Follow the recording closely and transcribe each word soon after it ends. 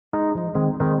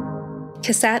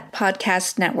CASAT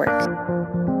Podcast Network.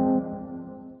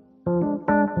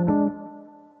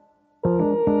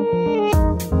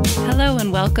 Hello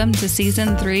and welcome to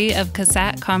Season 3 of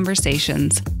CASAT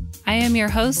Conversations. I am your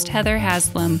host, Heather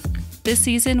Haslam. This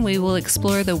season, we will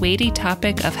explore the weighty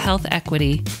topic of health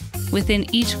equity. Within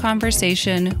each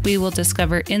conversation, we will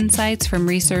discover insights from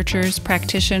researchers,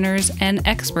 practitioners, and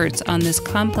experts on this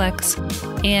complex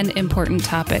and important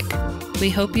topic.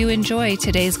 We hope you enjoy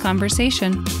today's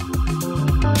conversation.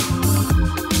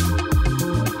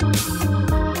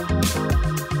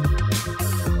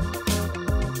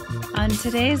 On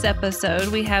today's episode,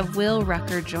 we have Will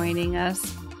Rucker joining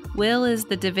us. Will is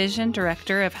the Division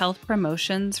Director of Health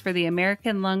Promotions for the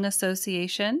American Lung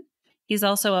Association. He's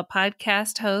also a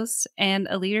podcast host and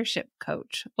a leadership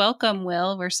coach. Welcome,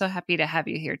 Will. We're so happy to have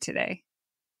you here today.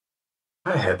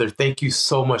 Hi, Heather. Thank you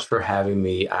so much for having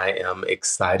me. I am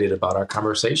excited about our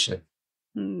conversation.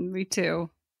 Me too.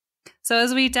 So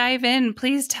as we dive in,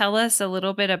 please tell us a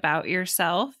little bit about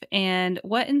yourself and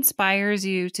what inspires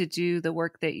you to do the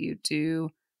work that you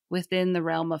do within the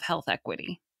realm of health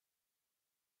equity.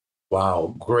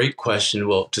 Wow, great question.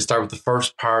 Well, to start with the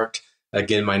first part,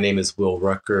 again, my name is Will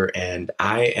Rucker, and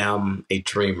I am a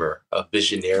dreamer, a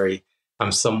visionary.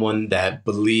 I'm someone that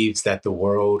believes that the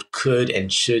world could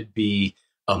and should be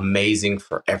amazing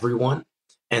for everyone.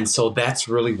 And so that's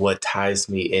really what ties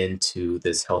me into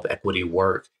this health equity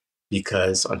work,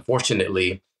 because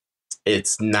unfortunately,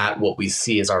 it's not what we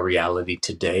see as our reality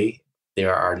today.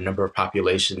 There are a number of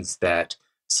populations that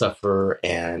suffer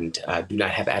and do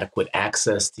not have adequate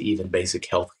access to even basic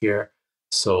health care.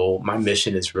 So my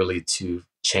mission is really to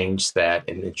change that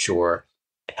and ensure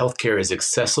healthcare is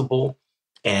accessible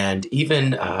and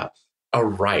even a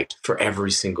right for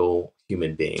every single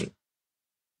human being.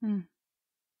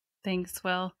 Thanks,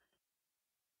 Will.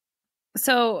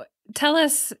 So tell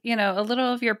us, a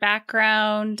little of your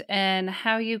background and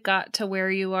how you got to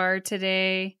where you are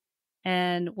today,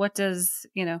 and what does,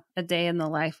 a day in the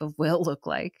life of Will look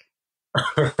like?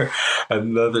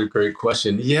 Another great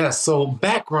question. Yeah, so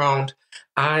background,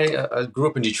 I grew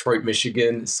up in Detroit,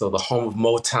 Michigan, so the home of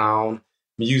Motown.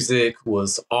 Music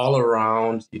was all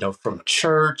around, from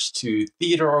church to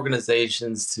theater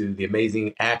organizations to the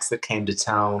amazing acts that came to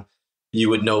town. You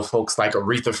would know folks like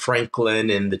Aretha Franklin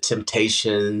and the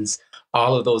Temptations.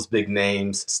 All of those big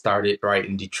names started right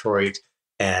in Detroit,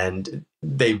 and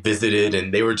they visited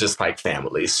and they were just like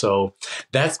family. So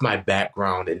that's my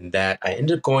background in that. I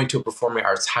ended up going to a performing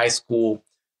arts high school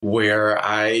where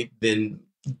I then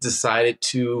decided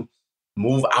to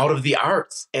move out of the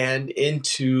arts and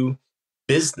into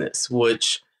business,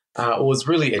 which was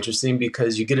really interesting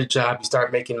because you get a job, you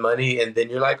start making money, and then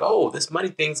you're like, oh, this money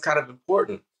thing's kind of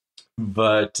important.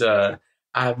 But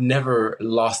I've never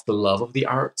lost the love of the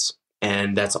arts,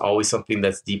 and that's always something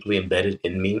that's deeply embedded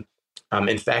in me.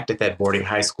 In fact, at that boarding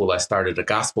high school, I started a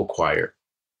gospel choir,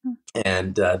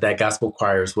 and that gospel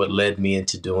choir is what led me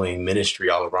into doing ministry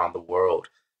all around the world.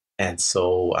 And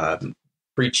so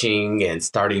preaching and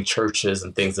starting churches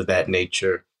and things of that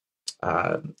nature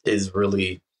is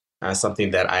really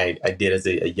something that I did as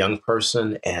a young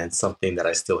person and something that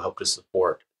I still help to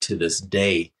support to this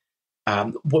day.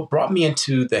 What brought me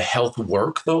into the health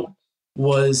work, though,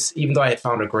 was even though I had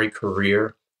found a great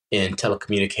career in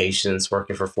telecommunications,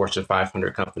 working for Fortune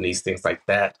 500 companies, things like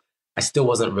that, I still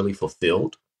wasn't really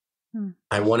fulfilled.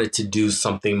 I wanted to do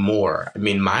something more. I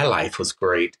mean, my life was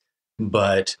great,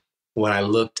 but when I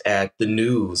looked at the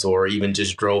news or even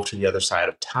just drove to the other side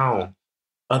of town,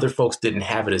 other folks didn't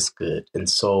have it as good. And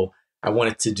so I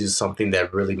wanted to do something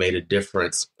that really made a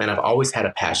difference. And I've always had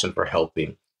a passion for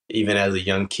helping. Even as a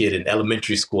young kid in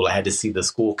elementary school, I had to see the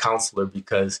school counselor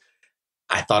because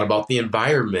I thought about the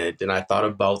environment and I thought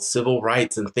about civil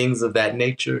rights and things of that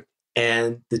nature.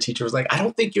 And the teacher was like, I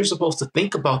don't think you're supposed to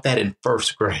think about that in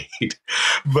first grade.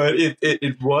 But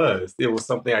it was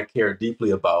something I cared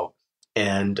deeply about.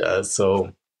 And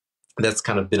so that's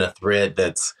kind of been a thread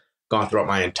that's gone throughout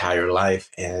my entire life.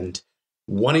 And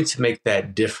wanting to make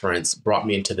that difference brought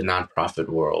me into the nonprofit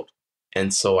world.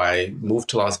 And so I moved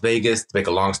to Las Vegas, to make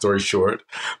a long story short,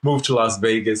 moved to Las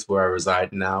Vegas where I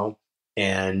reside now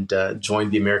and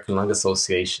joined the American Lung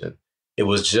Association. It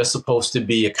was just supposed to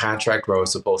be a contract where I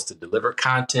was supposed to deliver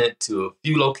content to a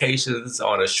few locations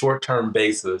on a short-term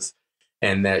basis.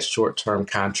 And that short-term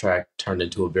contract turned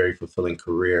into a very fulfilling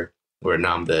career where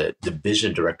now I'm the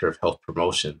Division Director of Health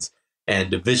Promotions.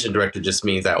 And Division Director just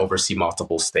means I oversee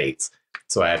multiple states.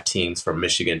 So I have teams from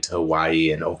Michigan to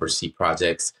Hawaii and oversee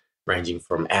projects ranging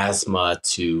from asthma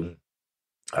to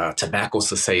tobacco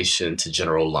cessation to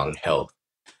general lung health.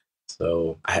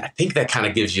 So I think that kind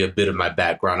of gives you a bit of my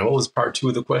background. And what was part two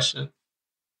of the question?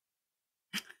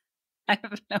 I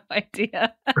have no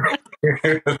idea.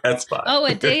 That's fine. Oh,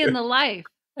 a day in the life.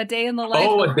 A day in the life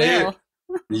Oh, of a day. Will.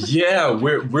 Yeah,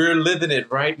 we're living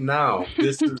it right now.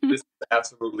 This is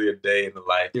absolutely a day in the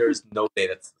life. There is no day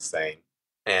that's the same,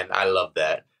 and I love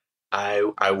that.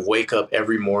 I wake up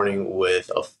every morning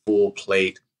with a full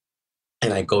plate,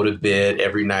 and I go to bed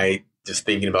every night just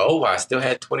thinking about, oh, I still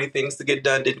had 20 things to get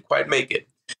done, didn't quite make it,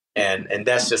 and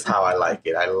that's just how I like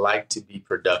it. I like to be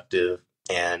productive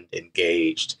and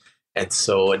engaged, and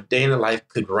so a day in the life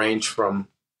could range from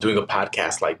doing a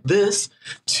podcast like this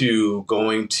to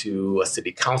going to a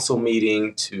city council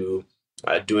meeting to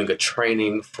doing a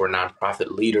training for nonprofit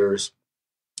leaders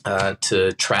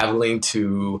to traveling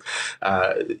to,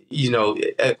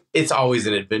 it's always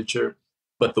an adventure.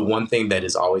 But the one thing that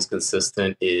is always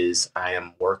consistent is I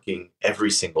am working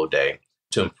every single day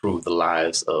to improve the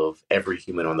lives of every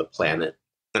human on the planet.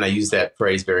 And I use that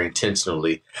phrase very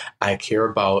intentionally. I care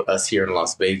about us here in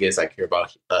Las Vegas. I care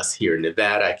about us here in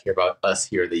Nevada. I care about us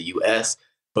here in the US.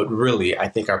 But really, I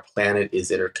think our planet is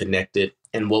interconnected.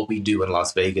 And what we do in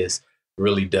Las Vegas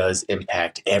really does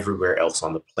impact everywhere else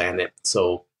on the planet.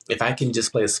 So if I can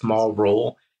just play a small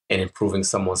role in improving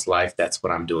someone's life, that's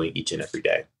what I'm doing each and every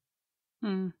day.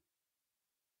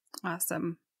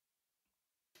 Awesome.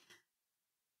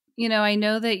 I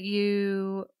know that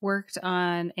you worked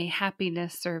on a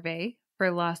happiness survey for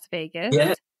Las Vegas.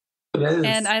 Yeah, it is.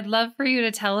 And I'd love for you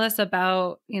to tell us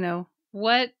about,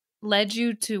 what led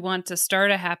you to want to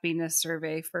start a happiness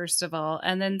survey, first of all.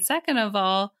 And then second of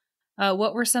all,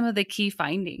 what were some of the key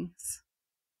findings?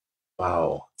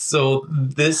 Wow. So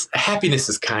this happiness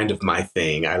is kind of my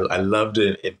thing. I love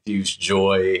to infuse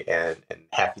joy and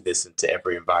happiness into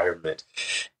every environment.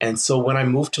 And so when I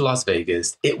moved to Las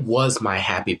Vegas, it was my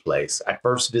happy place. I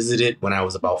first visited when I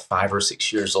was about 5 or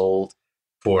 6 years old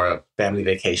for a family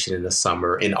vacation in the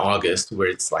summer in August, where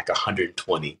it's like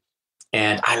 120.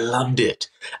 And I loved it.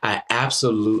 I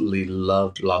absolutely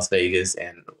loved Las Vegas.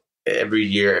 And every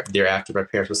year thereafter, my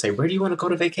parents would say, where do you want to go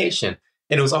to vacation?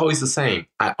 And it was always the same.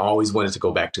 I always wanted to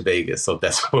go back to Vegas. So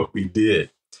that's what we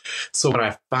did. So when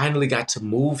I finally got to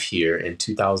move here in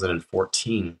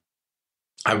 2014,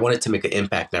 I wanted to make an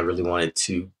impact. And I really wanted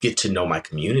to get to know my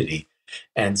community.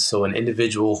 And so an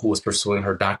individual who was pursuing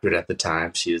her doctorate at the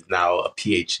time, she is now a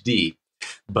PhD,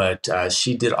 but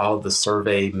she did all of the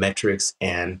survey metrics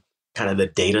and kind of the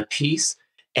data piece.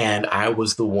 And I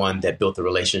was the one that built the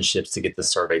relationships to get the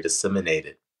survey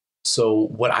disseminated. So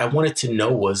what I wanted to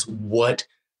know was what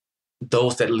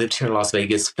those that lived here in Las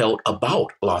Vegas felt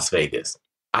about Las Vegas.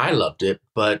 I loved it,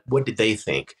 but what did they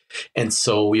think? And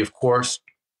so we, of course,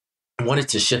 wanted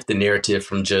to shift the narrative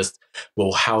from just,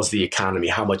 well, how's the economy?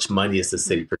 How much money is the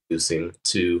city producing?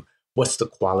 To what's the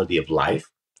quality of life?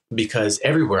 Because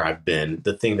everywhere I've been,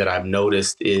 the thing that I've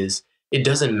noticed is it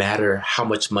doesn't matter how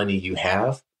much money you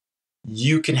have.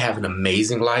 You can have an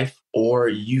amazing life or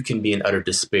you can be in utter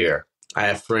despair. I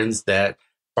have friends that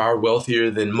far wealthier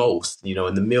than most,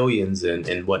 in the millions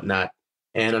and whatnot.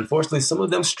 And unfortunately, some of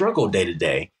them struggle day to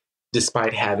day,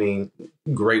 despite having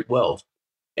great wealth.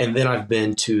 And then I've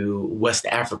been to West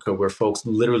Africa, where folks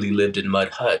literally lived in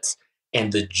mud huts,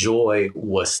 and the joy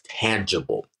was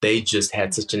tangible. They just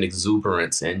had such an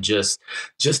exuberance and just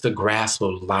a grasp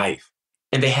of life.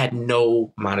 And they had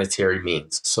no monetary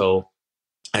means. So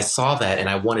I saw that and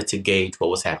I wanted to gauge what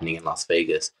was happening in Las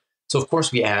Vegas. So, of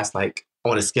course, we asked, like,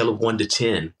 on a scale of 1 to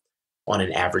 10, on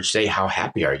an average day, how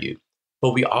happy are you?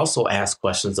 But we also asked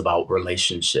questions about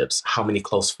relationships. How many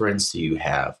close friends do you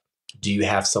have? Do you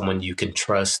have someone you can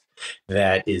trust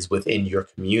that is within your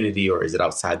community, or is it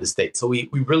outside the state? So we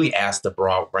really asked a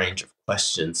broad range of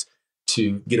questions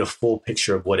to get a full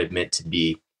picture of what it meant to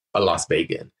be a Las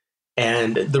Vegan.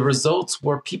 And the results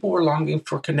were people were longing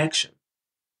for connection.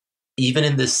 Even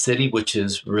in this city, which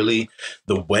is really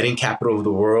the wedding capital of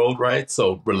the world, right?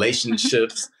 So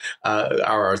relationships are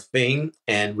our thing,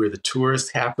 and we're the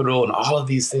tourist capital and all of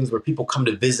these things where people come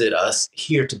to visit us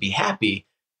here to be happy.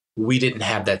 We didn't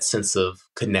have that sense of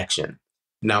connection.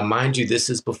 Now, mind you, this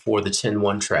is before the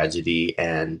 10/1 tragedy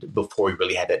and before we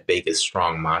really had that Vegas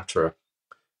strong mantra,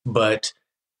 but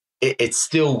it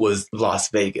still was Las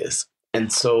Vegas.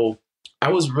 And so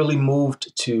I was really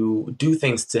moved to do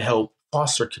things to help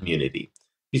foster community,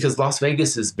 because Las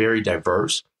Vegas is very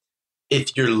diverse.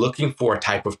 If you're looking for a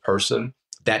type of person,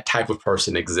 that type of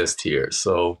person exists here.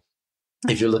 So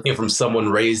if you're looking from someone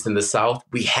raised in the South,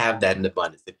 we have that in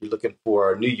abundance. If you're looking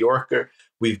for a New Yorker,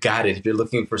 we've got it. If you're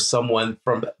looking for someone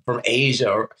from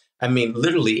Asia, or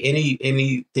literally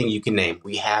anything you can name,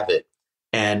 we have it.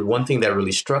 And one thing that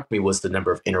really struck me was the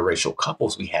number of interracial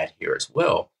couples we had here as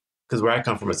well. because where I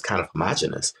come from is kind of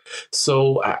homogenous.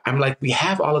 So I'm like, we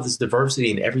have all of this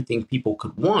diversity and everything people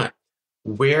could want.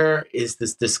 Where is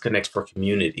this disconnect for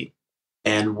community?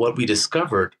 And what we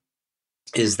discovered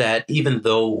is that even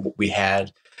though we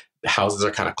had the houses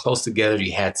are kind of close together,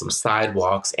 you had some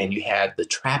sidewalks and you had the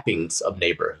trappings of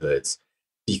neighborhoods,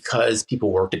 because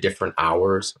people worked at different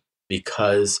hours,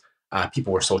 because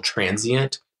people were so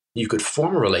transient, you could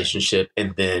form a relationship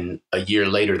and then a year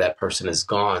later that person is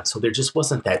gone. So there just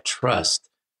wasn't that trust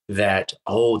that,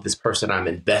 oh, this person I'm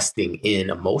investing in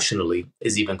emotionally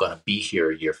is even going to be here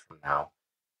a year from now.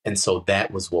 And so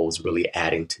that was what was really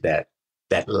adding to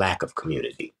that lack of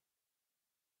community.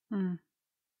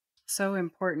 So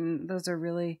important. Those are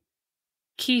really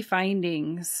key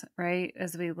findings, right?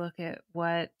 As we look at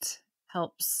what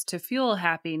helps to fuel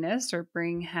happiness or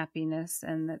bring happiness,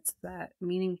 and that's that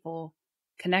meaningful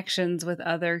connections with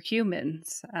other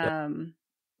humans.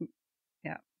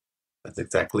 Yeah. That's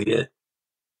exactly it.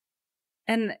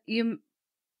 And you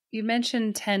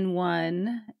mentioned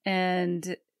 10-1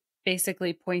 and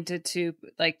basically pointed to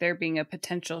like there being a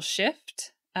potential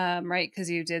shift, right?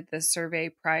 Because you did the survey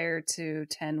prior to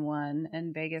 10-1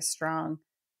 and Vegas Strong.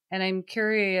 And I'm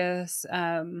curious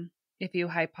if you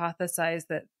hypothesize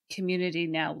that community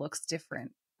now looks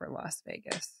different for Las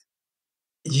Vegas.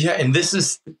 Yeah, and this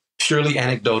is purely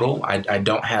anecdotal. I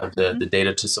don't have the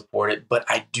data to support it, but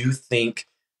I do think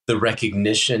the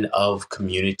recognition of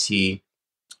community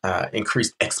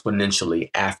increased exponentially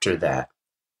after that,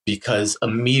 because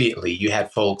immediately you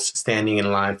had folks standing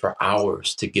in line for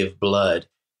hours to give blood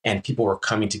and people were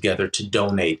coming together to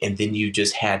donate. And then you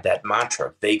just had that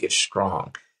mantra, Vegas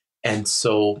Strong. And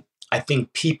so I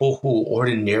think people who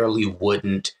ordinarily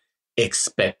wouldn't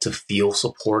expect to feel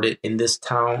supported in this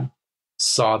town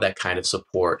saw that kind of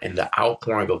support and the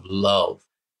outpouring of love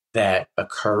that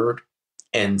occurred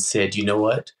and said, you know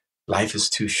what? Life is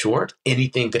too short.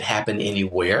 Anything could happen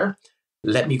anywhere.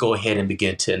 Let me go ahead and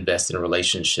begin to invest in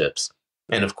relationships.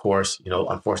 And of course,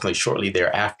 unfortunately, shortly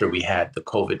thereafter, we had the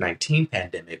COVID-19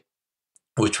 pandemic,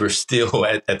 which we're still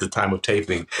at the time of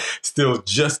taping, still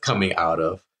just coming out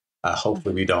of.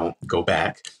 Hopefully we don't go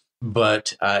back.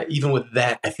 But even with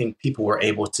that, I think people were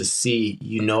able to see,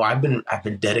 I've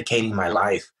been dedicating my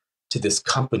life to this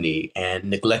company and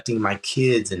neglecting my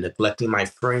kids and neglecting my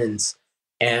friends.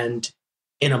 And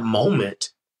in a moment,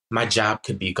 my job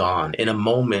could be gone. In a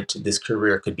moment, this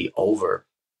career could be over.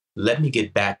 Let me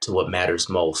get back to what matters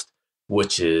most,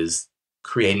 which is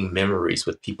creating memories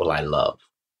with people I love.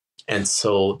 And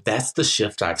so that's the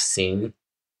shift I've seen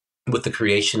with the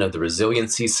creation of the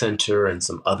Resiliency Center and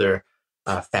some other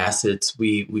facets.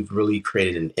 We've really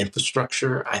created an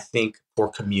infrastructure, I think, for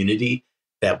community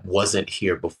that wasn't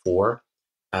here before.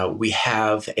 We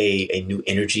have a new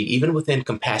energy, even within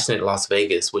Compassionate Las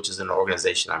Vegas, which is an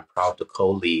organization I'm proud to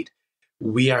co-lead.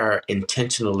 We are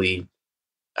intentionally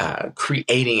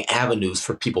creating avenues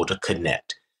for people to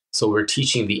connect. So we're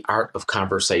teaching the art of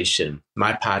conversation.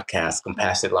 My podcast,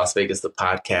 Compassionate Las Vegas, the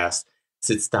podcast,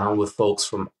 sits down with folks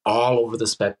from all over the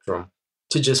spectrum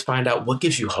to just find out what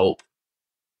gives you hope.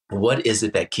 What is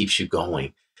it that keeps you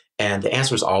going? And the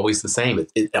answer is always the same.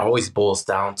 It always boils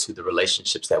down to the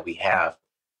relationships that we have.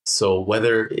 So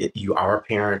whether you are a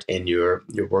parent and you're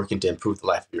working to improve the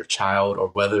life of your child, or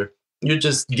whether you're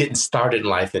just getting started in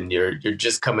life and you're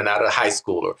just coming out of high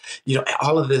school, or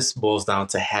all of this boils down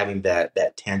to having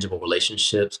that tangible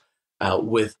relationships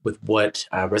with what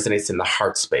resonates in the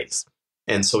heart space.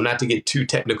 And so, not to get too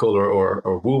technical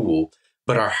or woo-woo,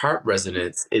 but our heart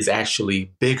resonance is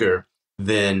actually bigger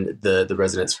than the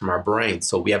resonance from our brain.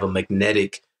 So we have a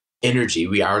magnetic energy.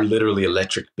 We are literally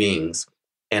electric beings,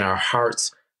 and our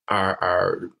hearts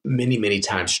are many, many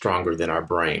times stronger than our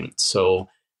brain. So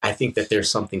I think that there's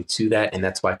something to that, and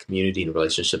that's why community and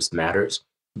relationships matters,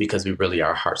 because we really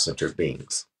are heart-centered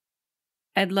beings.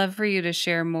 I'd love for you to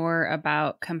share more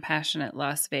about Compassionate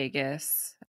Las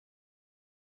Vegas.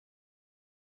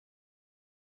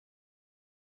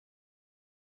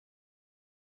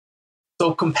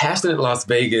 So Compassionate Las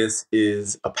Vegas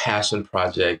is a passion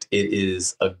project. It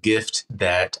is a gift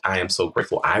that I am so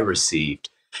grateful I received.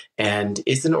 And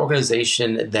it's an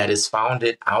organization that is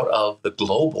founded out of the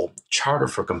Global Charter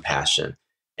for Compassion.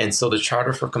 And so the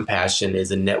Charter for Compassion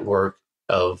is a network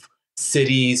of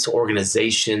cities,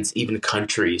 organizations, even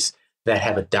countries that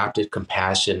have adopted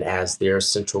compassion as their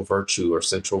central virtue or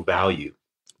central value.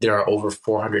 There are over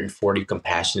 440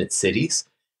 compassionate cities,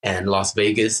 and Las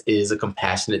Vegas is a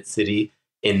compassionate city.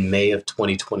 In May of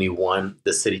 2021,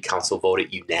 the city council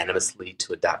voted unanimously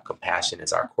to adopt compassion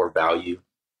as our core value.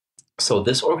 So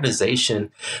this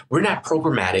organization, we're not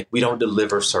programmatic. We don't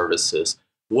deliver services.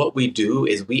 What we do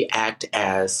is we act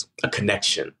as a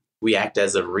connection. We act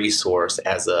as a resource,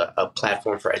 as a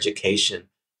platform for education,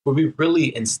 where we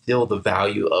really instill the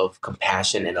value of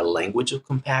compassion and a language of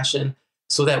compassion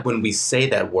so that when we say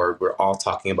that word, we're all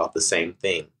talking about the same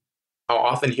thing. I'll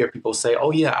often hear people say,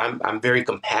 oh, yeah, I'm very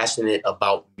compassionate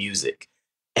about music.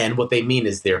 And what they mean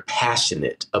is they're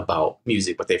passionate about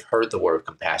music, but they've heard the word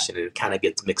compassion and it kind of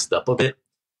gets mixed up a bit.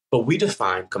 But we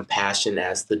define compassion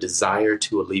as the desire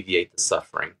to alleviate the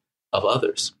suffering of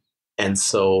others. And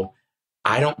so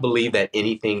I don't believe that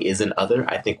anything is an other.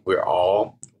 I think we're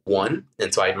all one.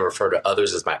 And so I even refer to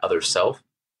others as my other self.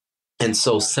 And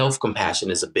so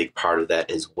self-compassion is a big part of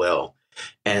that as well.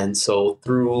 And so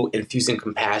through infusing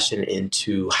compassion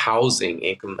into housing,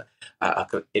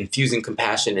 infusing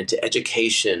compassion into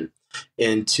education,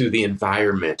 into the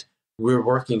environment, we're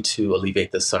working to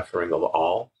alleviate the suffering of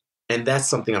all. And that's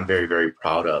something I'm very, very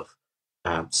proud of.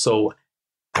 So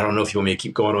I don't know if you want me to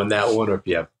keep going on that one or if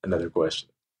you have another question.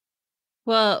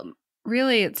 Well,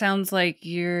 really, it sounds like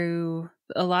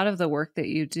a lot of the work that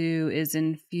you do is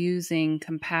infusing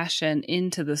compassion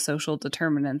into the social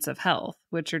determinants of health,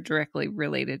 which are directly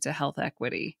related to health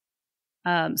equity.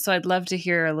 So I'd love to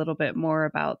hear a little bit more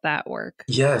about that work.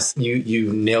 Yes,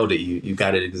 you nailed it. You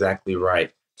got it exactly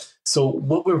right. So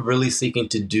what we're really seeking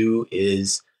to do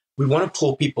is we want to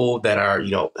pull people that are,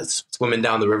 swimming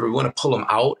down the river. We want to pull them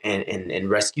out and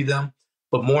rescue them.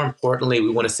 But more importantly, we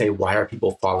want to say, why are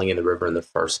people falling in the river in the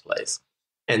first place?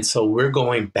 And so we're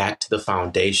going back to the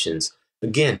foundations,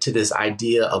 again, to this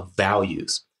idea of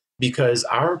values, because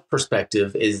our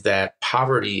perspective is that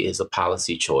poverty is a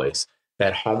policy choice,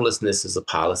 that homelessness is a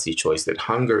policy choice, that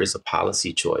hunger is a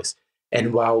policy choice.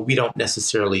 And while we don't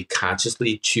necessarily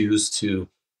consciously choose to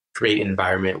create an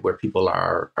environment where people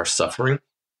are suffering,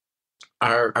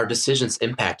 our decisions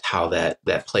impact how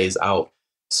that plays out.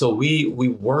 So we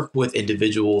work with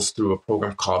individuals through a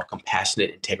program called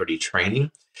Compassionate Integrity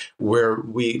Training, where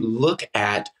we look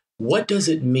at what does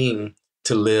it mean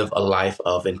to live a life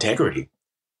of integrity?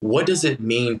 What does it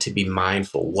mean to be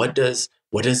mindful? What does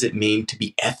it mean to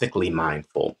be ethically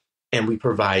mindful? And we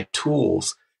provide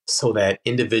tools so that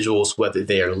individuals, whether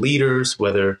they are leaders,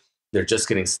 whether they're just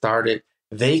getting started,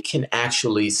 they can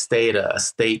actually stay at a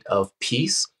state of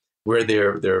peace where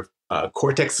their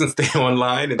cortex can stay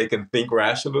online and they can think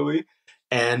rationally.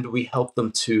 And we help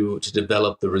them to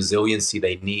develop the resiliency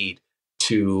they need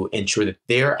to ensure that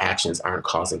their actions aren't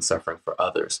causing suffering for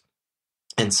others.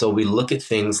 And so we look at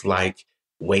things like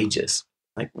wages,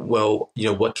 like, well,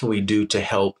 what can we do to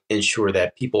help ensure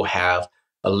that people have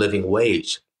a living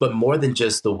wage? But more than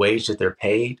just the wage that they're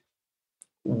paid,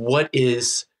 what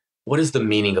is the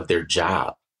meaning of their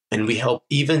job? And we help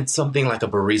even something like a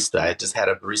barista. I just had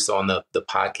a barista on the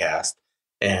podcast,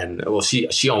 and well,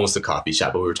 she owns the coffee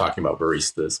shop, but we were talking about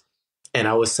baristas. And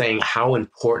I was saying how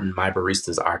important my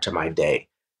baristas are to my day.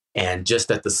 And just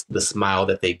that the smile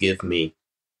that they give me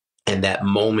and that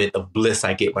moment of bliss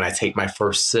I get when I take my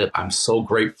first sip, I'm so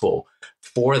grateful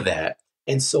for that.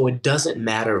 And so it doesn't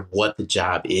matter what the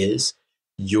job is.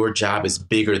 Your job is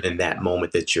bigger than that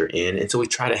moment that you're in. And so we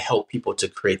try to help people to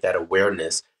create that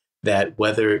awareness that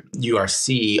whether you are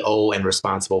CEO and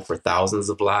responsible for thousands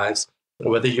of lives,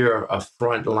 or whether you're a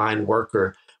frontline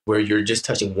worker where you're just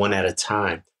touching one at a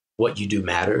time, what you do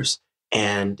matters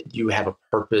and you have a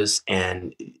purpose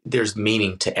and there's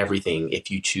meaning to everything if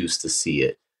you choose to see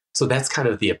it. So that's kind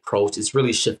of the approach. It's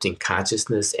really shifting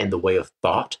consciousness and the way of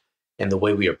thought and the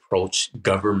way we approach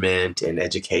government and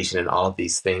education and all of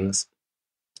these things.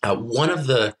 One of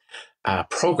the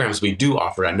programs we do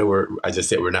offer, I just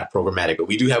said we're not programmatic, but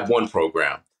we do have one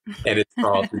program, and it's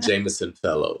called the Jameson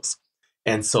Fellows.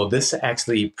 And so this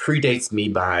actually predates me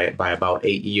by about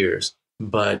 8 years,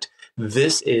 but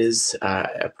this is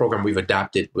a program we've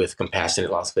adopted with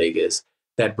Compassionate Las Vegas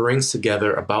that brings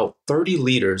together about 30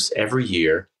 leaders every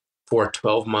year for a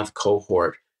 12-month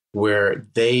cohort where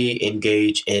they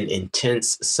engage in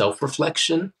intense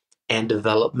self-reflection and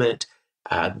development.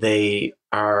 They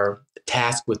are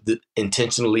tasked with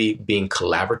intentionally being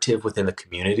collaborative within the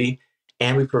community,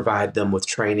 and we provide them with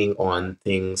training on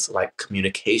things like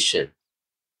communication.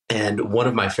 And one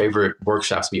of my favorite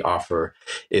workshops we offer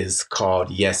is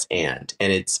called Yes and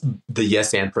it's the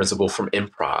Yes and principle from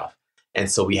improv. And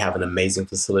so we have an amazing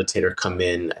facilitator come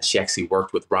in. She actually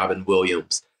worked with Robin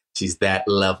Williams. She's that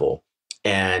level.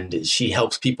 And she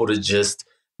helps people to just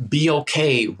be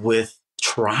okay with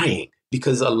trying,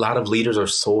 because a lot of leaders are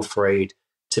so afraid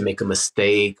to make a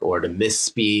mistake or to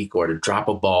misspeak or to drop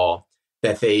a ball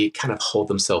that they kind of hold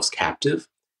themselves captive.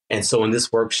 And so in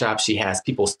this workshop, she has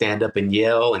people stand up and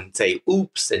yell and say,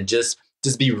 oops, and just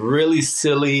be really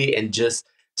silly and just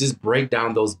break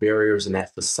down those barriers and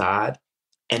that facade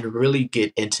and really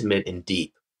get intimate and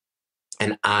deep.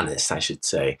 and honest, I should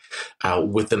say,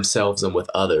 with themselves and with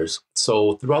others.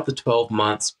 So throughout the 12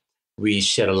 months, we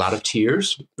shed a lot of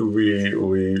tears.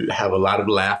 We have a lot of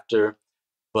laughter,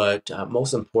 but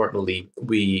most importantly,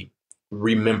 we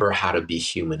remember how to be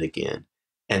human again.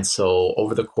 And so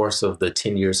over the course of the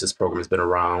 10 years this program has been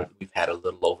around, we've had a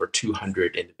little over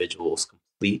 200 individuals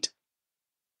complete.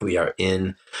 We are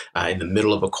in the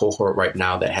middle of a cohort right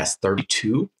now that has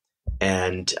 32.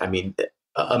 And I mean,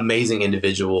 amazing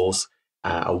individuals,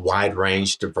 a wide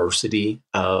range diversity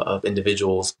of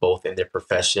individuals, both in their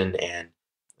profession and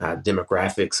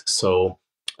demographics. So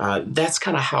that's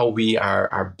kind of how we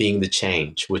are being the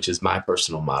change, which is my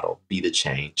personal motto, be the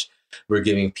change. We're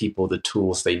giving people the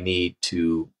tools they need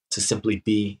to simply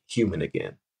be human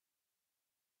again.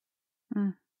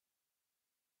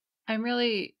 I'm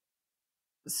really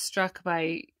struck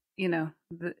by, you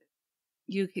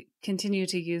continue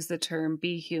to use the term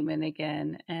be human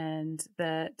again, and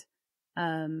that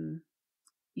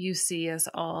you see us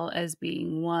all as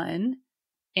being one,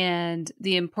 and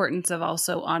the importance of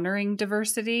also honoring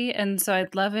diversity. And so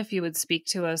I'd love if you would speak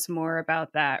to us more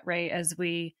about that, right? As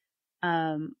we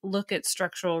look at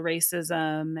structural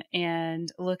racism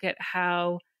and look at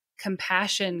how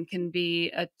compassion can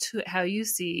be how you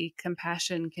see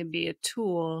compassion can be a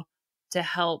tool to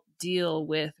help deal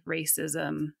with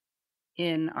racism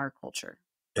in our culture.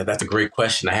 Yeah, that's a great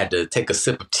question. I had to take a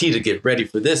sip of tea to get ready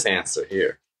for this answer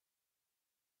here.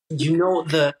 You know,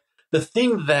 the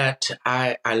thing that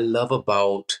I love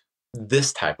about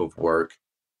this type of work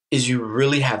is you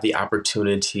really have the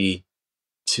opportunity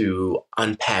to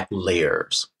unpack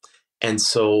layers. And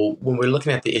so when we're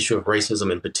looking at the issue of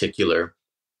racism in particular,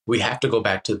 we have to go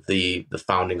back to the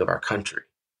founding of our country.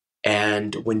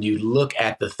 And when you look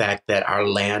at the fact that our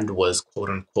land was, quote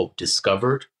unquote,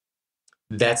 discovered,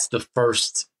 that's the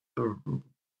first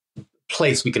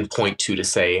place we can point to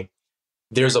say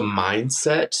there's a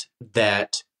mindset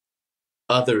that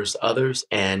others,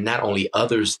 and not only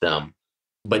others them,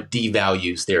 but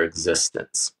devalues their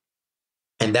existence.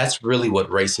 And that's really what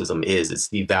racism is. It's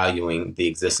devaluing the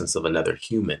existence of another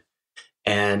human.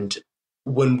 And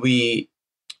when we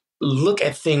look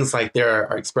at things like there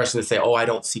are expressions that say, oh, I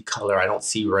don't see color, I don't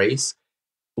see race.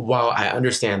 While I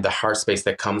understand the heart space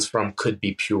that comes from could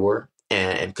be pure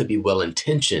and could be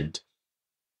well-intentioned,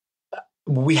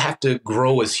 we have to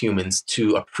grow as humans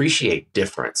to appreciate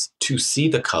difference, to see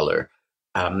the color.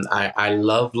 I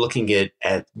love looking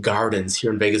at gardens.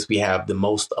 Here in Vegas, we have the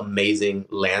most amazing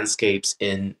landscapes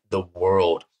in the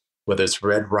world, whether it's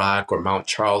Red Rock or Mount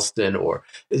Charleston or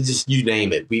just you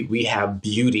name it. We have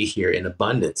beauty here in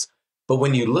abundance. But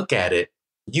when you look at it,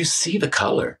 you see the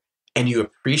color and you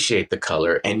appreciate the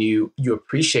color, and you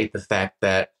appreciate the fact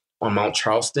that on Mount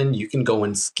Charleston, you can go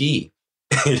and ski.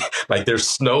 Like there's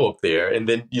snow up there. And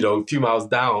then, a few miles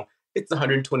down, it's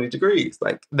 120 degrees.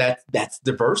 Like that's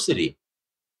diversity.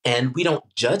 And we don't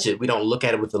judge it. We don't look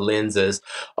at it with the lens as,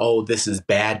 oh, this is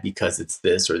bad because it's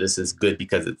this, or this is good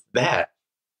because it's that.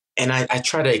 And I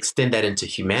try to extend that into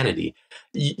humanity.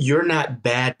 You're not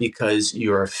bad because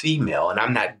you're a female, and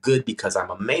I'm not good because I'm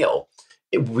a male.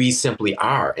 We simply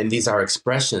are. And these are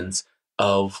expressions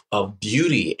of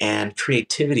beauty and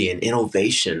creativity and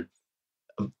innovation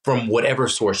from whatever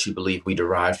source you believe we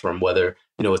derive from, whether,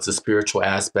 it's a spiritual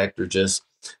aspect or just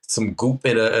some goop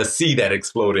in a sea that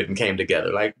exploded and came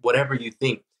together. Like whatever you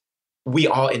think, we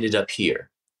all ended up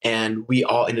here, and we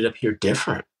all ended up here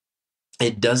different.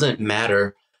 It doesn't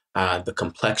matter the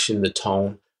complexion, the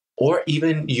tone, or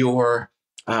even your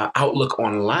outlook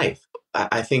on life.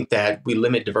 I think that we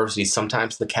limit diversity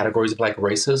sometimes to the categories of like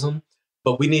racism,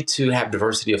 but we need to have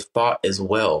diversity of thought as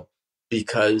well,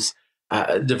 because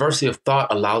diversity of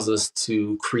thought allows us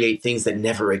to create things that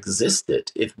never existed.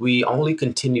 If we only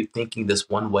continue thinking this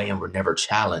one way and we're never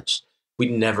challenged, we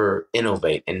never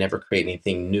innovate and never create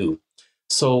anything new.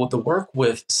 So the work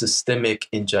with systemic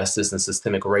injustice and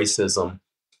systemic racism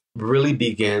really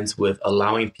begins with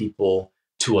allowing people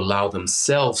to allow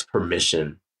themselves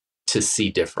permission to see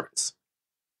difference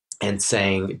and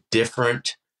saying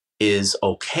different is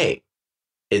okay.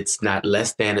 It's not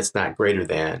less than, it's not greater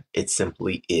than, it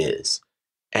simply is.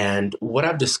 And what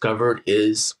I've discovered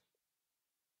is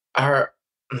the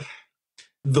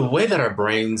way that our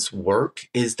brains work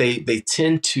is they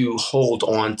tend to hold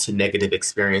on to negative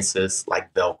experiences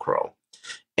like Velcro,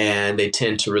 and they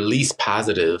tend to release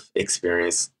positive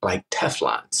experience like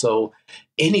Teflon. So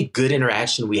any good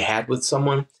interaction we had with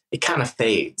someone, it kind of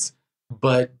fades.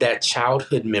 But that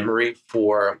childhood memory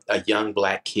for a young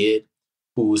Black kid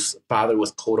whose father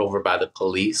was pulled over by the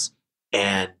police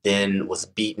and then was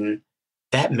beaten,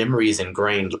 that memory is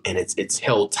ingrained and it's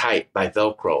held tight by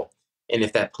Velcro. And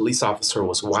if that police officer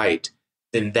was white,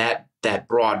 then that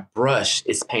broad brush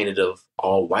is painted of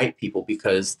all white people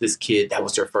because this kid, that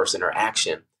was their first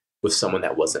interaction with someone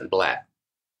that wasn't Black.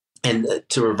 And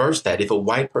to reverse that, if a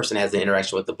white person has an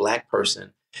interaction with a Black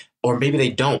person, or maybe they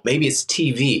don't, maybe it's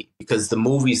TV, because the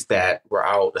movies that were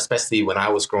out, especially when I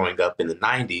was growing up in the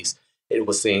 90s, it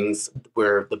was things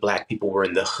where the Black people were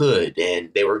in the hood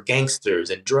and they were gangsters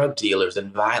and drug dealers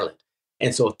and violent.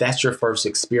 And so if that's your first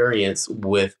experience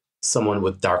with someone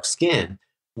with dark skin,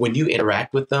 when you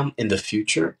interact with them in the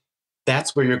future,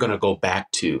 that's where you're going to go back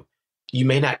to. You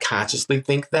may not consciously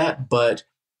think that, but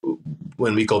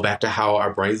when we go back to how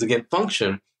our brains again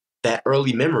function, that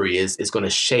early memory is going to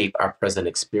shape our present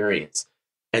experience.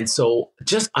 And so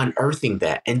just unearthing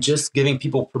that and just giving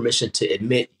people permission to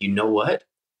admit, you know what?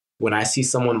 When I see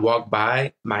someone walk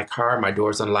by my car, my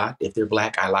door's unlocked. If they're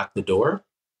Black, I lock the door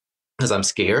because I'm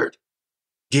scared.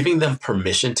 Giving them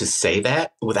permission to say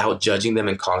that without judging them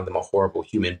and calling them a horrible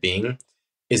human being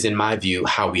is, in my view,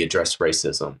 how we address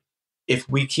racism. If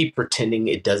we keep pretending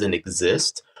it doesn't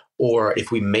exist, or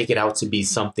if we make it out to be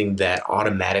something that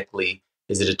automatically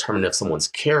is a determinant of someone's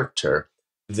character,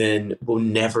 then we'll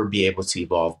never be able to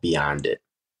evolve beyond it.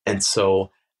 And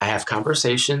so I have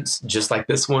conversations just like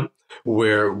this one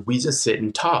where we just sit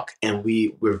and talk, and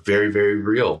we're very, very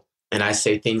real. And I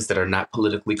say things that are not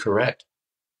politically correct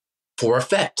for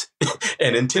effect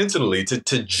and intentionally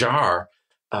to jar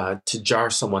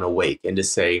someone awake and to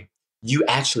say, you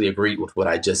actually agreed with what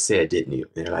I just said, didn't you?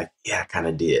 And they're like, yeah, I kind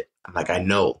of did. I'm like, I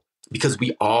know, because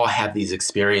we all have these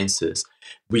experiences.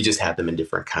 We just have them in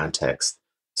different contexts.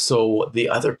 So the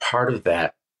other part of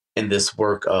that in this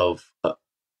work of,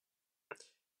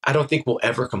 I don't think we'll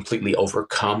ever completely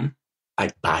overcome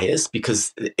like bias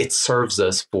because it serves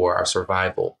us for our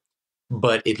survival.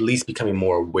 But at least becoming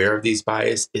more aware of these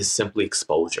bias is simply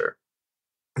exposure.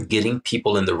 Getting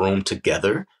people in the room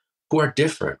together who are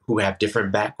different, who have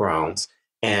different backgrounds,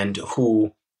 and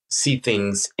who see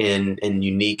things in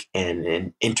unique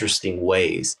and interesting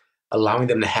ways, allowing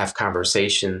them to have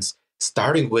conversations,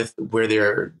 starting with where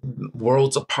they're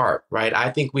worlds apart, right? I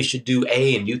think we should do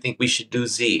A and you think we should do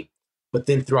Z. But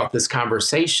then throughout this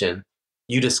conversation,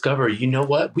 you discover, you know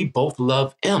what? We both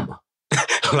love M.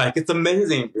 Like, it's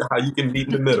amazing how you can meet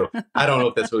in the middle. I don't know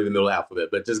if that's really the middle alphabet,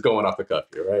 but just going off the cuff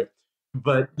here, right?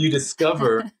 But you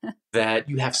discover that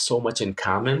you have so much in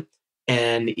common.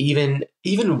 And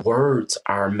even words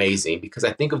are amazing, because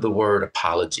I think of the word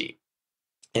apology.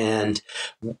 And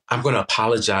I'm going to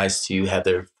apologize to you,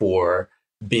 Heather, for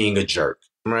being a jerk,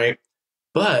 right?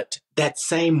 But that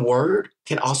same word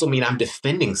can also mean I'm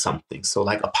defending something. So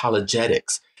like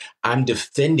apologetics, I'm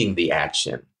defending the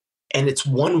action. And it's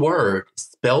one word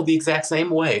spelled the exact same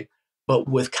way, but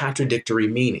with contradictory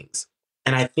meanings.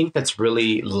 And I think that's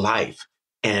really life.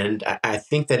 And I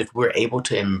think that if we're able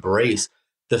to embrace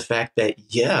the fact that,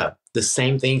 yeah, the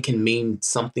same thing can mean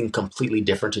something completely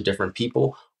different to different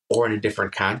people or in a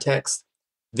different context,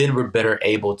 then we're better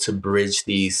able to bridge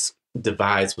these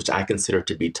divides, which I consider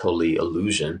to be totally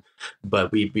illusion.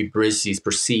 But we bridge these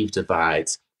perceived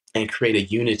divides and create a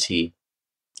unity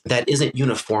that isn't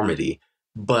uniformity,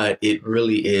 but it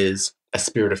really is a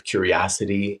spirit of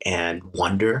curiosity and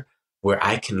wonder, where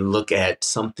I can look at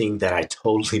something that I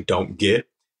totally don't get.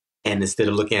 And instead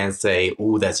of looking at it and say,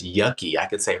 ooh, that's yucky, I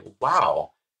can say,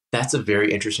 wow, that's a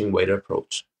very interesting way to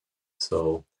approach.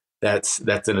 So that's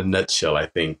in a nutshell, I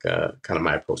think, kind of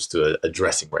my approach to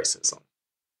addressing racism.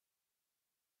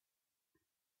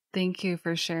 Thank you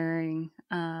for sharing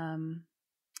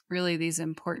really these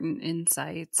important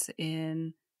insights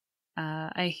in,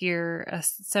 I hear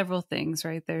several things,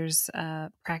 right? There's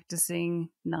practicing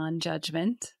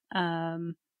non-judgment.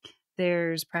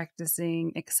 There's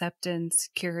practicing acceptance,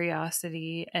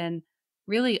 curiosity, and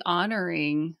really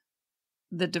honoring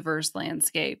the diverse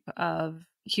landscape of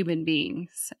human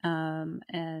beings,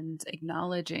 and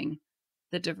acknowledging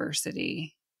the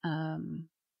diversity.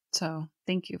 So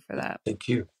thank you for that. Thank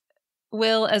you.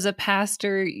 Will, as a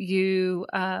pastor, you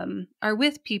are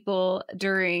with people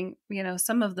during,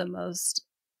 some of the most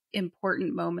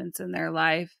important moments in their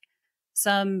life,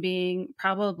 some being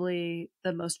probably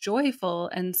the most joyful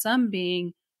and some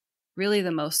being really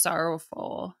the most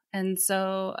sorrowful. And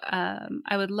so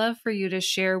I would love for you to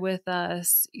share with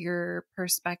us your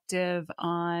perspective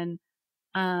on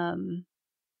how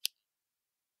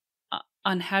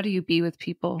do you be with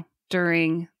people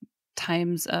during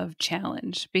times of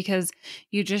challenge, because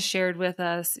you just shared with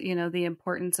us, the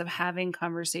importance of having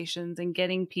conversations and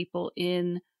getting people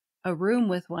in a room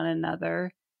with one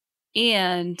another.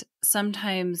 And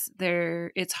sometimes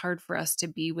it's hard for us to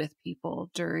be with people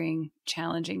during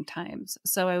challenging times.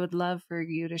 So I would love for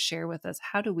you to share with us,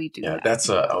 how do we do that? That's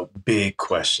a big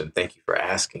question. Thank you for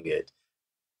asking it.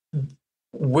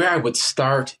 Where I would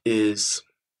start is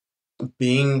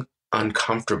being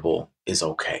uncomfortable is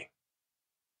okay.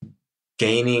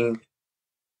 Gaining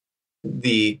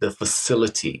the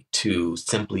facility to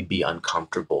simply be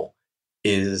uncomfortable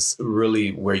is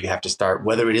really where you have to start,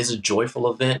 whether it is a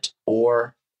joyful event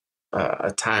or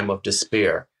a time of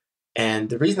despair. And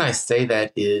the reason I say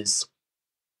that is,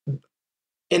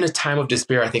 in a time of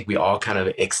despair, I think we all kind of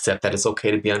accept that it's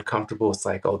okay to be uncomfortable. It's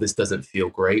like, oh, this doesn't feel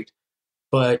great.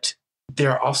 But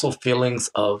there are also feelings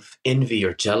of envy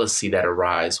or jealousy that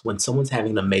arise when someone's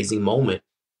having an amazing moment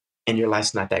and your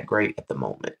life's not that great at the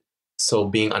moment. So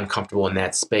being uncomfortable in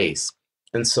that space.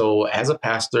 And so as a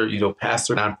pastor,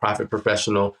 pastor, nonprofit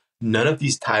professional, none of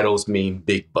these titles mean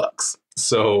big bucks.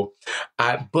 So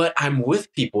but I'm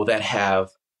with people that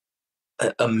have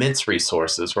immense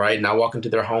resources, right? And I walk into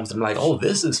their homes and I'm like, oh,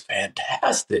 this is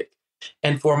fantastic.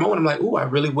 And for a moment, I'm like, oh, I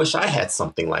really wish I had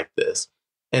something like this.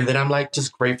 And then I'm like,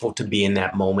 just grateful to be in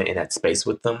that moment, in that space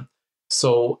with them.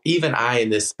 So even I, in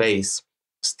this space,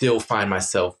 still find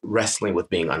myself wrestling with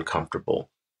being uncomfortable.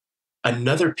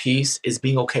 Another piece is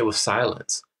being okay with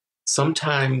silence.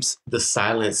 Sometimes the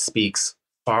silence speaks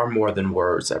far more than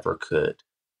words ever could.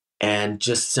 And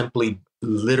just simply,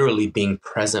 literally being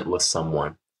present with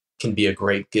someone can be a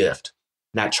great gift.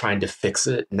 Not trying to fix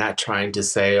it, not trying to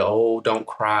say, oh, don't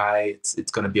cry,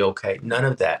 it's going to be okay. None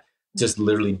of that. Just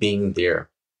literally being there.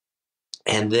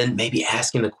 And then maybe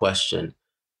asking the question,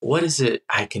 what is it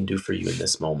I can do for you in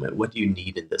this moment? What do you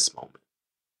need in this moment?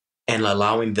 And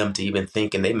allowing them to even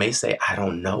think, and they may say, I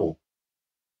don't know.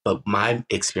 But my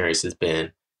experience has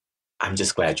been, I'm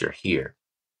just glad you're here.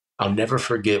 I'll never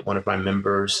forget one of my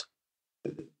members,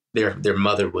 their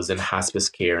mother was in hospice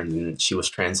care and she was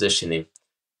transitioning.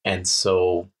 And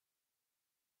so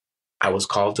I was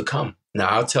called to come. Now,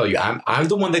 I'll tell you, I'm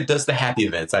the one that does the happy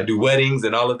events. I do weddings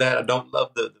and all of that. I don't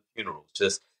love the funerals,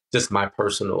 just my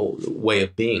personal way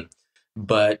of being.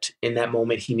 But in that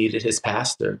moment, he needed his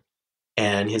pastor.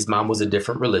 And his mom was a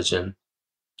different religion,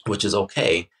 which is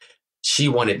okay. She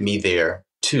wanted me there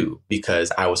too,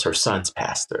 because I was her son's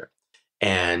pastor.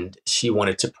 And she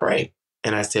wanted to pray.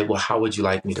 And I said, well, how would you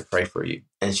like me to pray for you?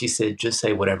 And she said, just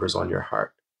say whatever's on your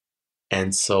heart.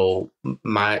 And so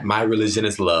my religion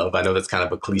is love. I know that's kind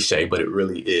of a cliche, but it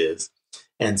really is.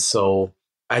 And so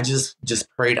I just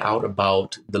prayed out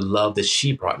about the love that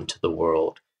she brought into the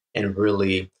world and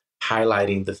really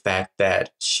highlighting the fact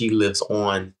that she lives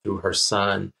on through her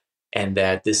son and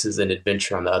that this is an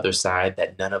adventure on the other side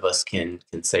that none of us can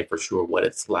say for sure what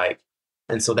it's like.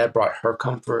 And so that brought her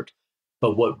comfort.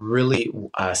 But what really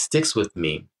sticks with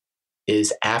me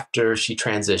is after she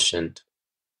transitioned,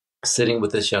 sitting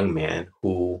with this young man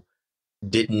who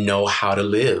didn't know how to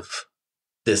live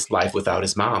this life without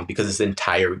his mom because his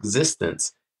entire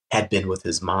existence had been with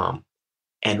his mom.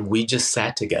 And we just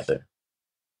sat together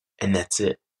and that's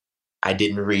it. I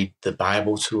didn't read the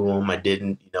Bible to him. I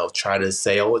didn't, try to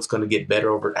say, oh, it's going to get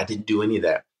better over. I didn't do any of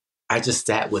that. I just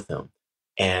sat with him.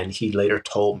 And he later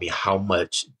told me how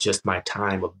much just my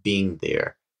time of being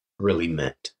there really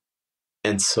meant.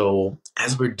 And so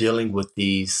as we're dealing with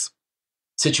these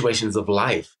situations of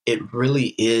life, it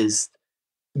really is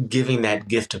giving that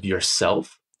gift of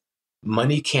yourself.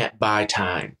 Money can't buy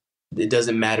time. It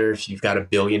doesn't matter if you've got $1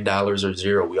 billion or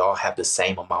zero. We all have the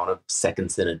same amount of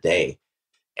seconds in a day.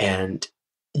 And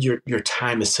your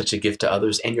time is such a gift to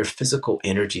others, and your physical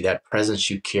energy, that presence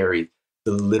you carry,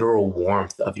 the literal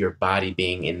warmth of your body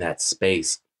being in that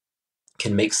space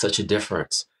can make such a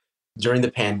difference. During the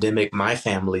pandemic, my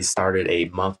family started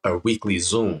a weekly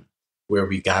Zoom where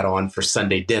we got on for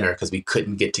Sunday dinner because we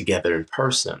couldn't get together in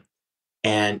person.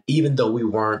 And even though we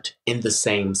weren't in the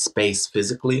same space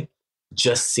physically,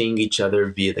 just seeing each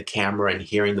other via the camera and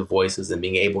hearing the voices and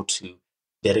being able to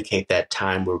dedicate that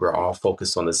time where we're all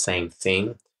focused on the same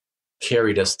thing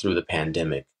carried us through the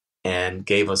pandemic and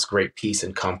gave us great peace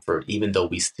and comfort, even though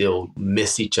we still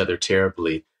miss each other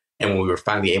terribly. And when we were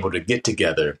finally able to get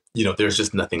together, there's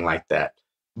just nothing like that,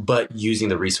 but using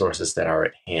the resources that are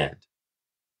at hand.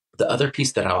 The other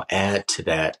piece that I'll add to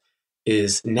that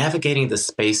is navigating the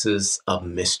spaces of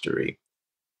mystery,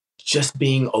 just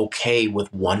being okay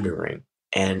with wondering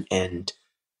and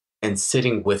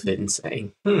sitting with it and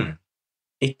saying,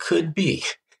 it could be.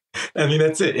 I mean,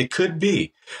 that's it. It could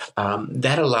be.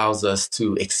 That allows us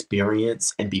to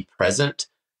experience and be present.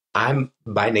 I'm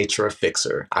by nature a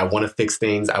fixer. I want to fix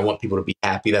things. I want people to be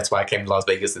happy. That's why I came to Las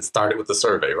Vegas and started with the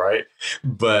survey, right?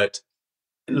 But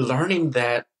learning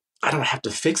that I don't have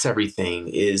to fix everything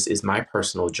is my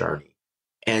personal journey.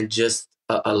 And just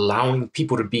allowing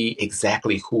people to be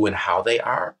exactly who and how they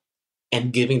are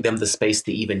and giving them the space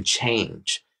to even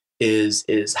change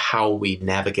is how we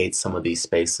navigate some of these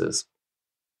spaces.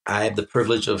 I have the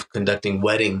privilege of conducting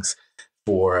weddings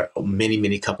for many,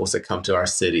 many couples that come to our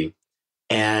city.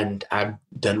 And I've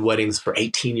done weddings for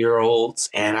 18-year-olds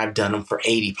and I've done them for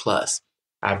 80 plus.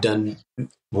 I've done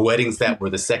weddings that were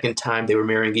the second time they were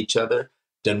marrying each other,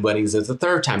 done weddings as the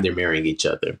third time they're marrying each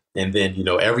other. And then,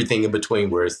 everything in between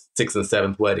were sixth and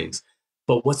seventh weddings.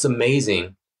 But what's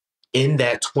amazing in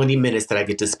that 20 minutes that I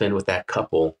get to spend with that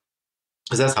couple,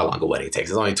 because that's how long a wedding takes.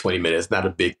 It's only 20 minutes, not a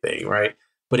big thing, right?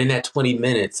 But in that 20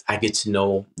 minutes, I get to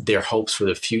know their hopes for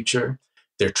the future,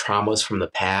 their traumas from the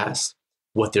past,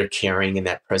 what they're carrying in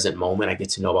that present moment. I get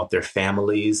to know about their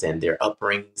families and their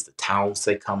upbringings, the towns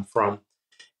they come from.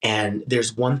 And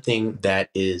there's one thing that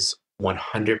is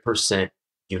 100%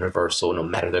 universal, no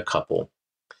matter the couple.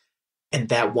 And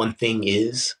that one thing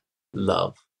is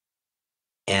love.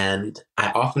 And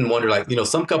I often wonder,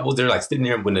 some couples, they're like sitting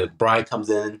there when the bride comes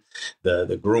in,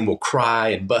 the groom will cry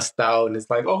and bust out. And it's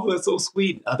like, oh, that's so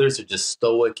sweet. Others are just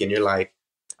stoic. And you're like,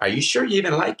 are you sure you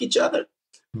even like each other?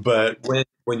 But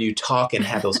when you talk and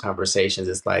have those conversations,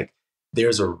 it's like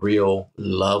there's a real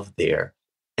love there.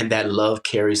 And that love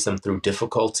carries them through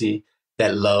difficulty.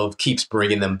 That love keeps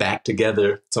bringing them back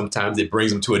together. Sometimes it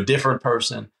brings them to a different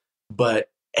person. But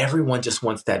everyone just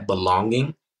wants that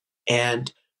belonging.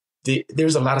 And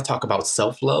there's a lot of talk about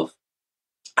self-love.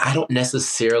 I don't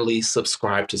necessarily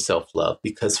subscribe to self-love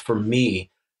because for me,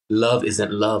 love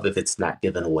isn't love if it's not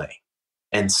given away.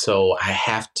 And so I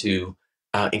have to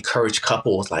encourage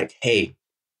couples like, hey,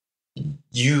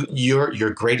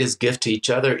 your greatest gift to each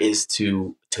other is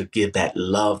to give that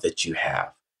love that you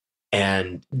have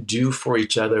and do for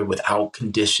each other without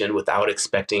condition, without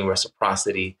expecting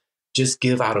reciprocity. Just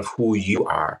give out of who you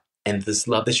are. And this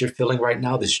love that you're feeling right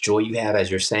now, this joy you have as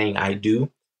you're saying, I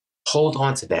do, hold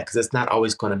on to that because it's not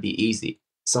always going to be easy.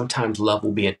 Sometimes love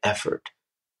will be an effort.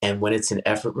 And when it's an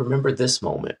effort, remember this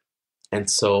moment.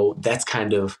 And so that's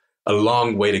kind of a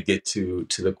long way to get to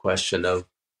the question of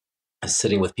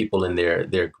sitting with people in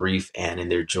their grief and in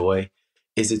their joy,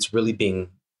 is it's really being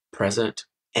present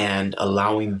and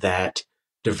allowing that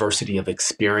diversity of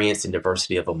experience and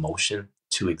diversity of emotion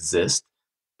to exist.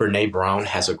 Brene Brown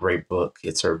has a great book.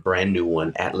 It's her brand new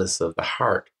one, Atlas of the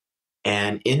Heart.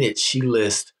 And in it, she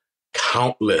lists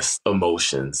countless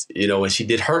emotions. When she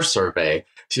did her survey,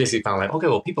 she basically found okay,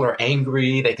 well, people are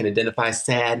angry. They can identify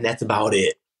sad, and that's about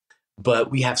it.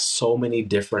 But we have so many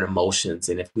different emotions.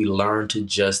 And if we learn to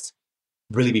just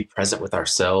really be present with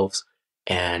ourselves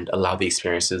and allow the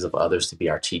experiences of others to be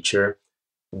our teacher,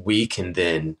 we can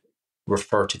then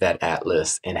refer to that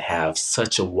atlas and have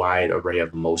such a wide array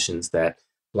of emotions that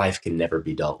life can never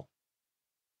be dull.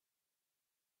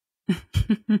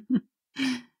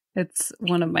 It's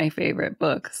one of my favorite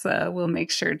books. We'll make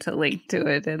sure to link to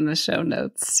it in the show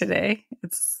notes today.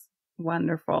 It's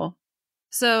wonderful.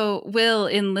 So, Will,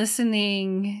 in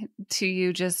listening to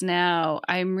you just now,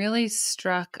 I'm really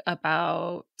struck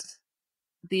about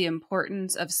the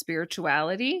importance of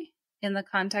spirituality in the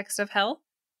context of health.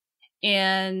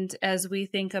 And as we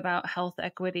think about health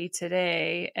equity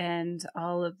today and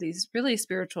all of these really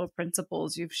spiritual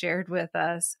principles you've shared with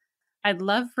us, I'd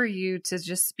love for you to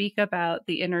just speak about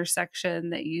the intersection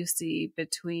that you see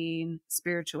between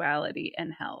spirituality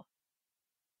and health.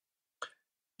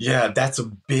 Yeah, that's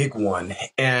a big one.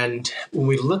 And when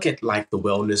we look at the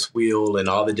wellness wheel and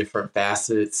all the different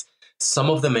facets, some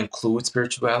of them include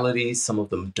spirituality, some of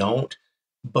them don't.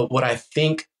 But what I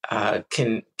think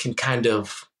can kind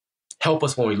of help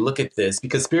us when we look at this,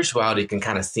 because spirituality can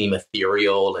kind of seem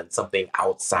ethereal and something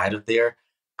outside of there,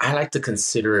 I like to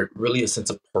consider it really a sense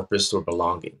of purpose or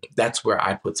belonging. That's where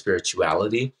I put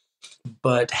spirituality.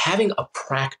 But having a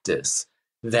practice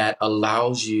that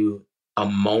allows you a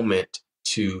moment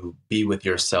to be with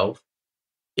yourself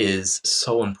is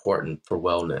so important for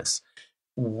wellness.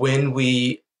 When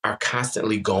we are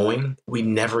constantly going, we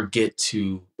never get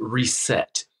to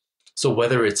reset. So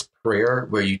whether it's prayer,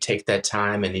 where you take that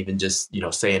time and even just,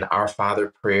 say an Our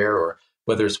Father prayer, or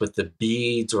whether it's with the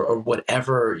beads or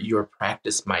whatever your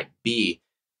practice might be,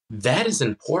 that is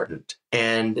important.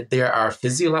 And there are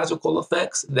physiological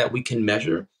effects that we can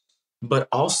measure, but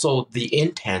also the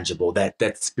intangible,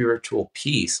 that spiritual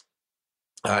piece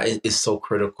is so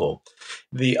critical.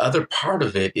 The other part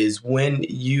of it is when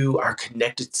you are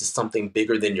connected to something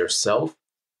bigger than yourself,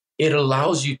 it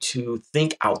allows you to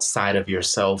think outside of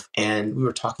yourself. And we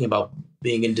were talking about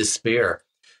being in despair.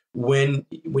 When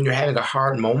you're having a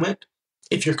hard moment,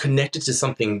 if you're connected to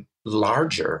something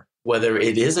larger whether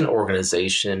it is an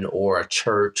organization or a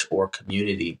church or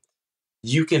community,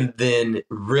 you can then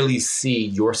really see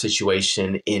your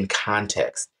situation in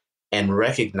context and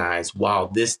recognize, wow,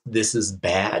 this is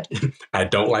bad. I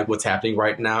don't like what's happening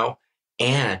right now.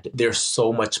 And there's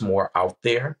so much more out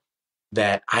there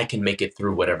that I can make it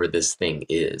through whatever this thing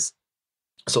is.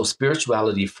 So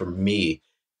spirituality for me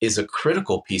is a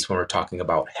critical piece when we're talking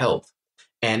about health.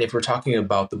 And if we're talking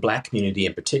about the Black community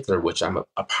in particular, which I'm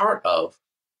a part of,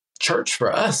 church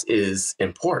for us is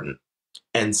important.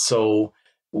 And so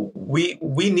we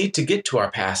need to get to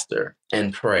our pastor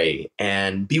and pray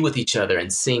and be with each other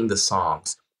and sing the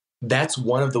songs. That's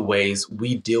one of the ways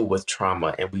we deal with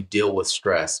trauma and we deal with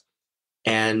stress.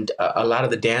 And a lot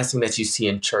of the dancing that you see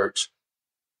in church,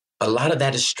 a lot of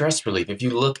that is stress relief. If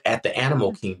you look at the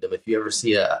animal kingdom, if you ever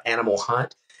see an animal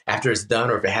hunt after it's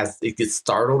done, or if it gets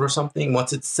startled or something,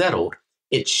 once it's settled,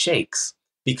 it shakes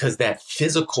because that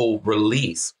physical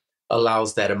release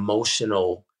allows that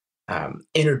emotional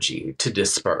energy to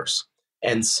disperse.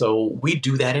 And so we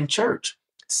do that in church,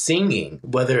 singing,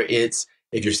 whether it's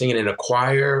if you're singing in a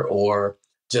choir or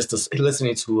just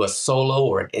listening to a solo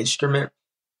or an instrument,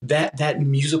 that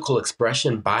musical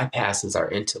expression bypasses our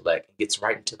intellect and gets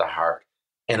right into the heart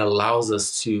and allows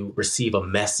us to receive a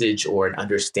message or an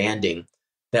understanding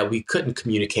that we couldn't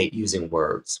communicate using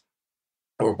words,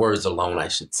 or words alone, I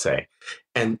should say.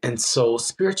 And so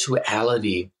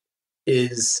spirituality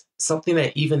is something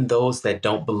that even those that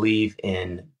don't believe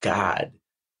in God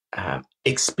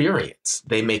experience.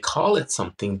 They may call it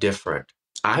something different.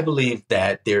 I believe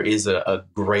that there is a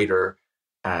greater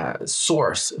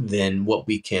source than what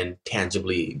we can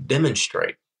tangibly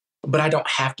demonstrate. But I don't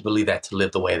have to believe that to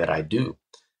live the way that I do.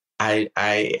 I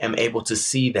am able to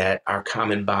see that our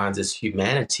common bonds as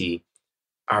humanity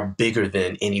are bigger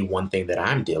than any one thing that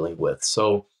I'm dealing with.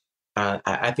 So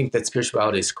I think that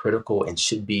spirituality is critical and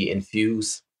should be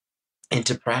infused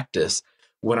into practice.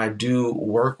 When I do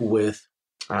work with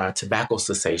tobacco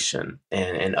cessation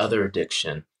and other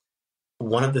addiction,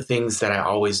 one of the things that I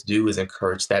always do is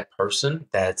encourage that person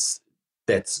that's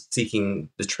seeking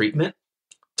the treatment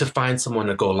to find someone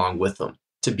to go along with them,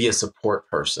 to be a support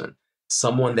person,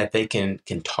 someone that they can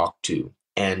talk to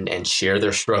and share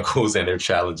their struggles and their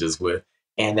challenges with,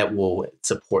 and that will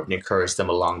support and encourage them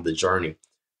along the journey.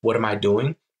 What am I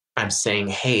doing? I'm saying,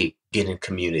 hey, get in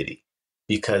community.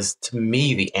 Because to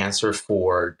me, the answer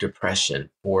for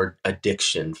depression, for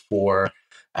addiction, for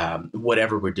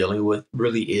whatever we're dealing with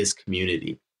really is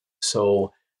community.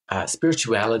 So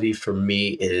spirituality for me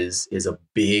is a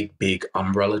big, big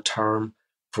umbrella term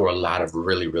for a lot of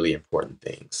really, really important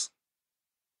things.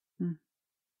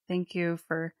 Thank you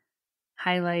for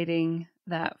highlighting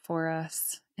that for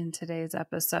us in today's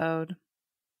episode.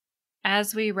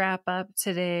 As we wrap up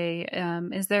today,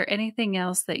 is there anything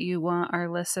else that you want our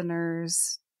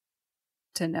listeners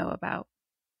to know about?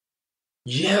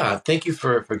 Yeah, thank you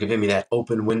for giving me that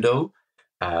open window.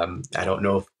 I don't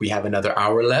know if we have another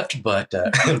hour left, but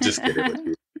I'm just kidding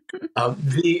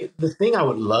with you. The thing I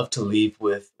would love to leave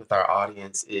with our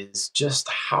audience is just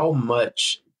how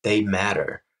much they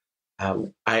matter.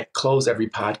 I close every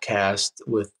podcast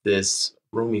with this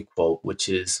Rumi quote, which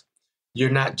is, "You're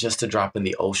not just a drop in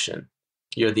the ocean.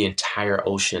 You're the entire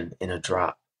ocean in a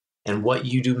drop. And what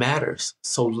you do matters.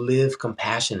 So live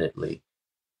compassionately."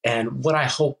 And what I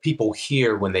hope people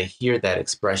hear when they hear that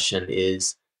expression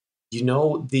is,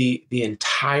 the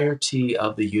entirety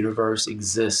of the universe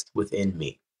exists within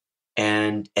me.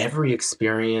 And every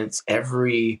experience,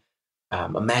 every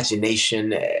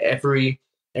imagination, every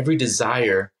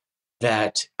desire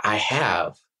that I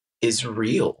have is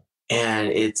real, and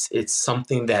it's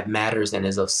something that matters and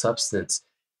is of substance.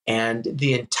 And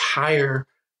the entire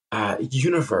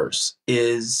universe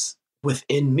is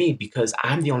within me because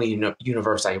I'm the only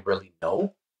universe I really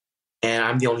know, and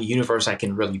I'm the only universe I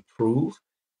can really prove.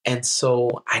 And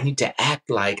so I need to act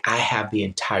like I have the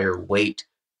entire weight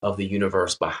of the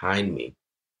universe behind me.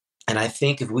 And I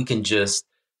think if we can just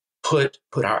put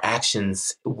our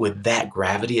actions with that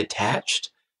gravity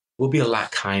attached, we'll be a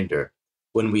lot kinder.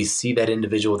 When we see that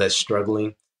individual that's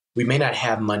struggling, we may not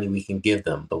have money we can give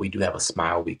them, but we do have a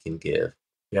smile we can give.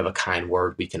 We have a kind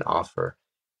word we can offer.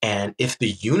 And if the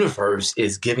universe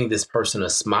is giving this person a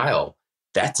smile,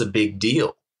 that's a big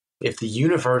deal. If the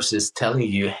universe is telling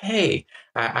you, hey,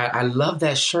 I love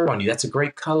that shirt on you. That's a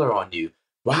great color on you.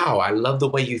 Wow, I love the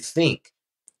way you think.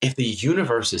 If the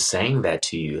universe is saying that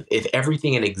to you, if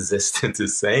everything in existence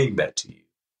is saying that to you,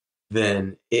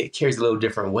 then it carries a little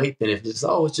different weight than if it's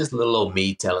just little old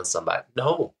me telling somebody.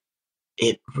 No,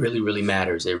 it really, really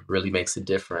matters. It really makes a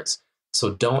difference.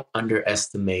 So don't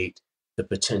underestimate the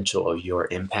potential of your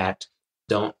impact.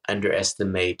 don't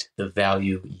underestimate the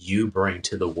value you bring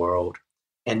to the world,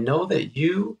 and know that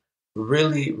you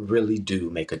really, really do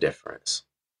make a difference.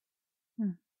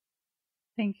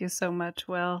 Thank you so much,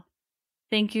 Will.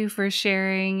 Thank you for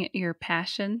sharing your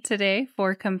passion today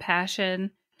for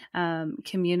compassion,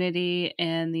 community,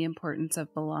 and the importance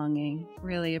of belonging.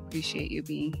 Really appreciate you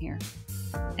being here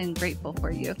and grateful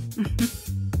for you.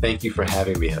 Thank you for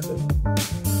having me, Heather.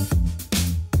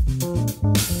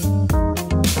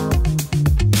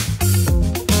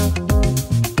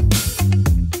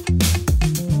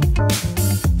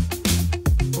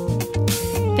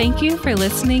 Thank you for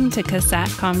listening to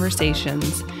CASAT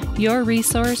Conversations, your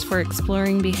resource for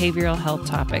exploring behavioral health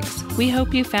topics. We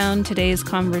hope you found today's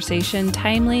conversation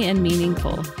timely and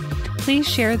meaningful. Please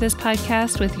share this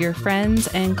podcast with your friends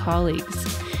and colleagues.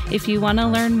 If you want to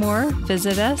learn more,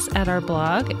 visit us at our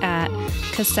blog at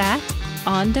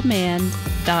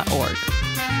CASATOnDemand.org.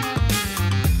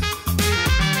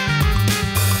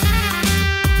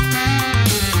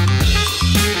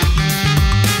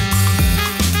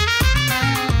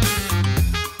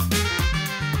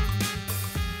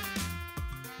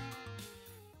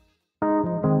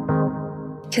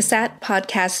 CASAT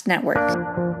Podcast Network.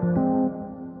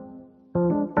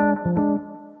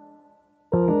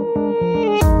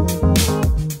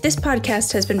 This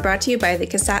podcast has been brought to you by the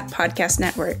CASAT Podcast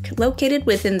Network, located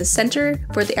within the Center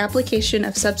for the Application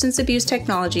of Substance Abuse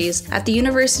Technologies at the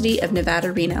University of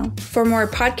Nevada, Reno. For more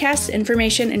podcasts,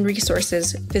 information, and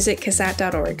resources, visit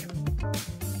CASAT.org.